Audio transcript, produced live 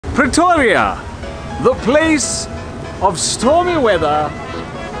Pretoria, the place of stormy weather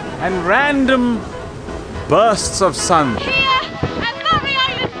and random bursts of sun. Here at Murray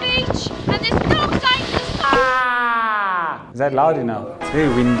Island Beach, and there's no sign of sun. Is that loud enough? It's very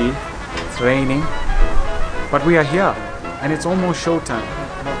windy, it's raining, but we are here and it's almost showtime.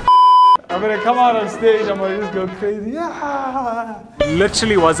 I'm gonna come out on stage, I'm gonna just go crazy. Yeah. It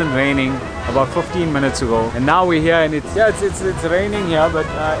literally wasn't raining about 15 minutes ago, and now we're here and it's raining here, but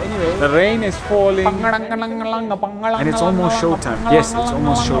anyway, the rain is falling and it's almost showtime. Yes, it's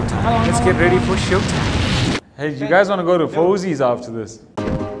almost showtime. Let's get ready for showtime. Hey, you guys wanna go to Fozie's after this?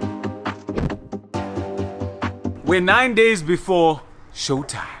 We're 9 days before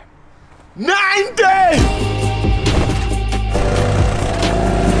showtime. 9 days!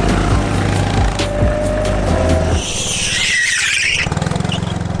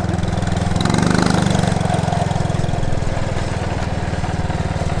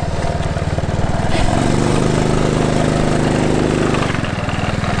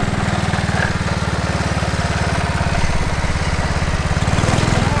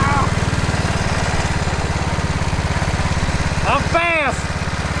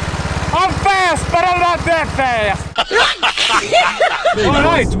 I'm fast, but I'm not that fast.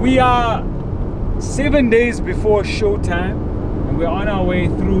 Alright, we are 7 days before showtime and we're on our way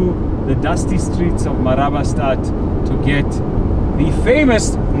through the dusty streets of Marabastad to get the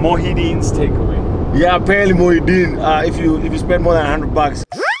famous Mohideen's takeaway. Yeah, apparently Mohideen, if you spend more than $100,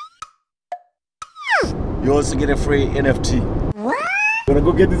 you also get a free NFT. Gonna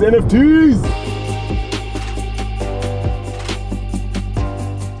go get these NFTs.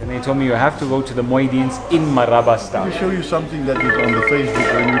 They told me you have to go to the Mohideen's in Marabastad. Let me show you something that is on the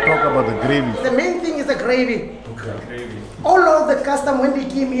Facebook when we talk about the gravy. The main thing is the gravy. Okay. Gravy. All of the custom when they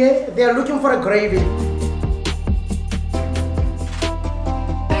came here, they are looking for a gravy.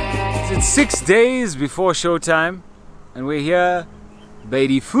 It's 6 days before showtime and we're here by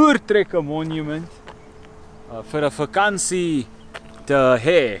die Voertrekker Monument vir 'n vakansie te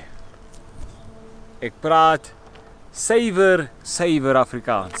hê. Ek praat suiwer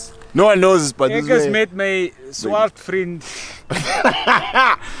Afrikaans. No one knows this, but Ek this is way. met my swart vriend.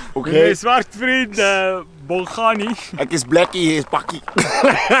 Okay. My swart vriend Bolgani. Ek is Blackie, he is Pakkie.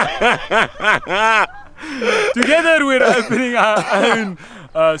 Together we're opening our own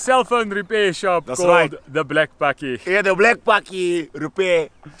cell phone repair shop called right. the Black Pakkie. Yeah, the Black Pakkie repair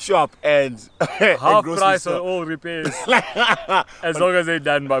shop and Half and price store. on all repairs. As long as they're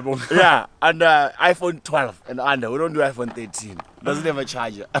done by Bolgani. Yeah, and iPhone 12 and under. We don't do iPhone 13. Doesn't have a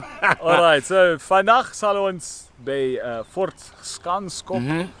charger. Alright, so vandag sal ons by Fort Skanskop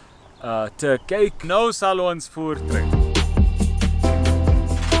te kyk. Nou sal ons voortrek.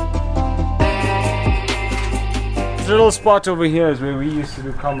 This little spot over here is where we used to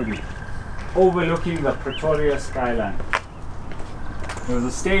do comedy, overlooking the Pretoria skyline. There was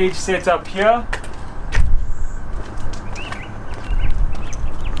a stage set up here.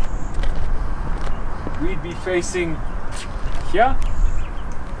 We'd be facing here,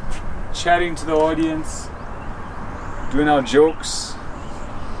 chatting to the audience, doing our jokes,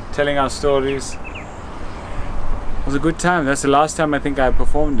 telling our stories. It was a good time. That's the last time I think I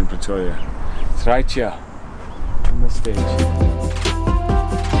performed in Pretoria. It's right here on the stage.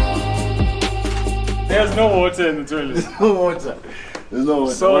 There's no water in the toilet. No water. There's no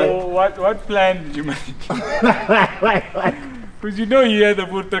water. So what plan did you make? Because you know you had the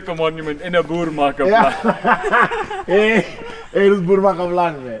Voertrekker Monument in a boer maak 'n plan. Hey, this is Burma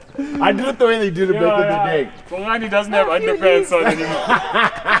man. I did it the way they did it back in the day. Bolgani doesn't have underpants on anymore.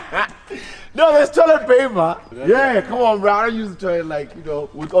 No, there's toilet paper. Yeah, come on, bro. I don't use the toilet like, you know,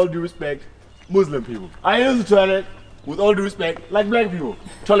 with all due respect, Muslim people. I use the toilet with all due respect, like black people.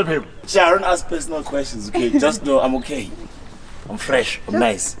 Toilet paper. Sharon, ask personal questions, okay? Just know I'm okay. I'm fresh. I'm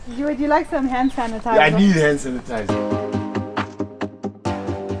nice. Would you like some hand sanitizer? Yeah, I need hand sanitizer.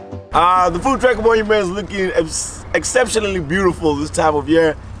 The Voertrekker Monument is looking exceptionally beautiful this time of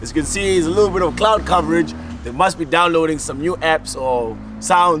year. As you can see, there's a little bit of cloud coverage. They must be downloading some new apps or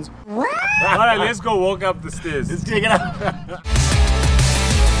sounds. Alright, let's go walk up the stairs. Let's check it out.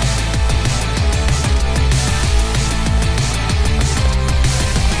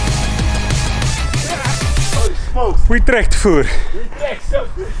 We trekt voor.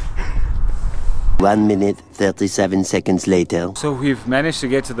 1 minute, 37 seconds later. So we've managed to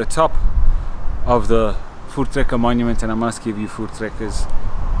get to the top of the Voertrekker Monument, and I must give you Voertrekkers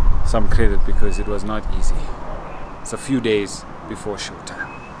some credit because it was not easy. It's a few days before showtime.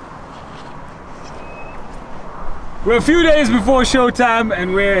 We're a few days before showtime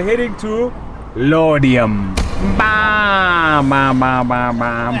and we're heading to Laudium. Bye! Bow, bow, bow, bow,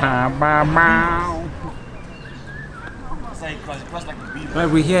 bow, bow, bow, bow. Right,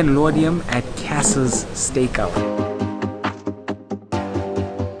 we're here in Laudium at Cass's Stakeout.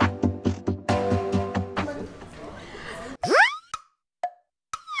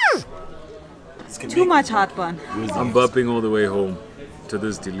 Too much heartburn. I'm burping all the way home to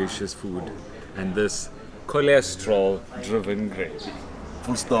this delicious food and this cholesterol-driven gravy.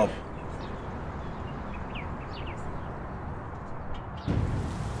 Full stop.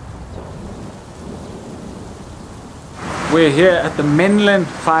 We're here at the Menlyn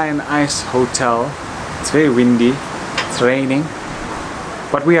Fire and Ice Hotel. It's very windy, it's raining,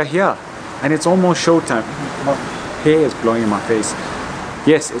 but we are here and it's almost showtime. My hair is blowing in my face.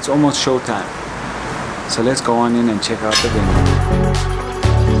 Yes, it's almost showtime. So let's go on in and check out the venue.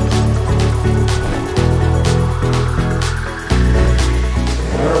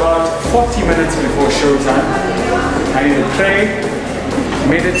 We're about 40 minutes before showtime. I need to pray,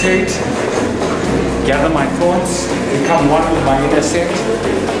 meditate, gather my thoughts, become one with my inner set,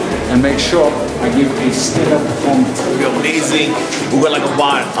 and make sure I give a stellar performance. We're amazing. We got like a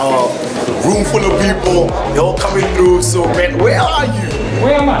room full of people. They're all coming through. So man, where are you?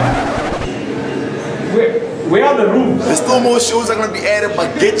 Where am I? Where are the rooms? There's still more shows that are gonna be added,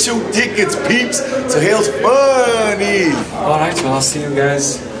 but get your tickets, peeps. So Suhayl's funny. Alright, well I'll see you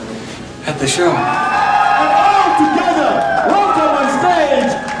guys at the show. All together, welcome on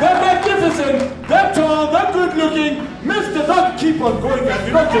stage, the magnificent, the tall, the good-looking, Mr. Don't keep on going, guys.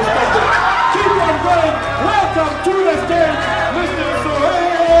 You don't just stop it. Keep on going. Welcome to the stage, Mr.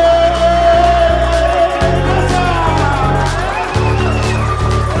 Suhayl Essa.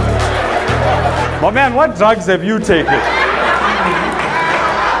 My man, what drugs have you taken?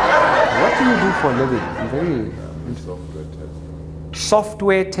 What do you do for a living? I'm very...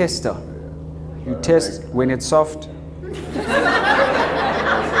 Software tester. You test when it's soft.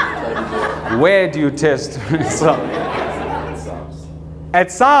 Where do you test when it's soft?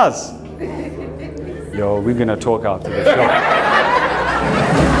 At SARS. Yo, we're gonna talk after the show.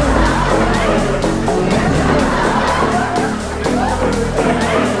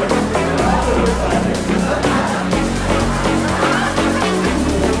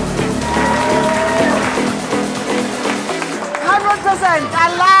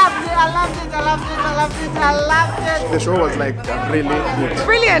 I loved it. The show was like really good.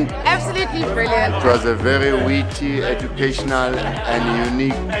 Brilliant, absolutely brilliant. It was a very witty, educational, and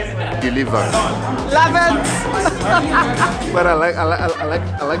unique delivery. Love it. But I like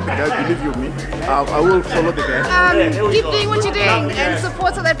the guy. Believe you me, I will follow the guy. Keep doing what you're doing and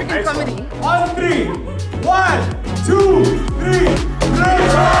support South African comedy. On 3, 1, 2, 3,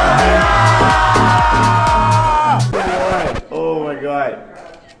 Oh my god.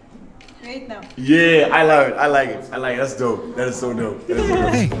 Great now. Yeah, I love it. I like it. I like it. That's dope. That is so dope. That is so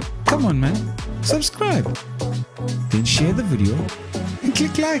dope. Hey, come on man, subscribe, then share the video and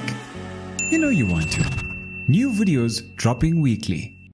click like. You know you want to. New videos dropping weekly.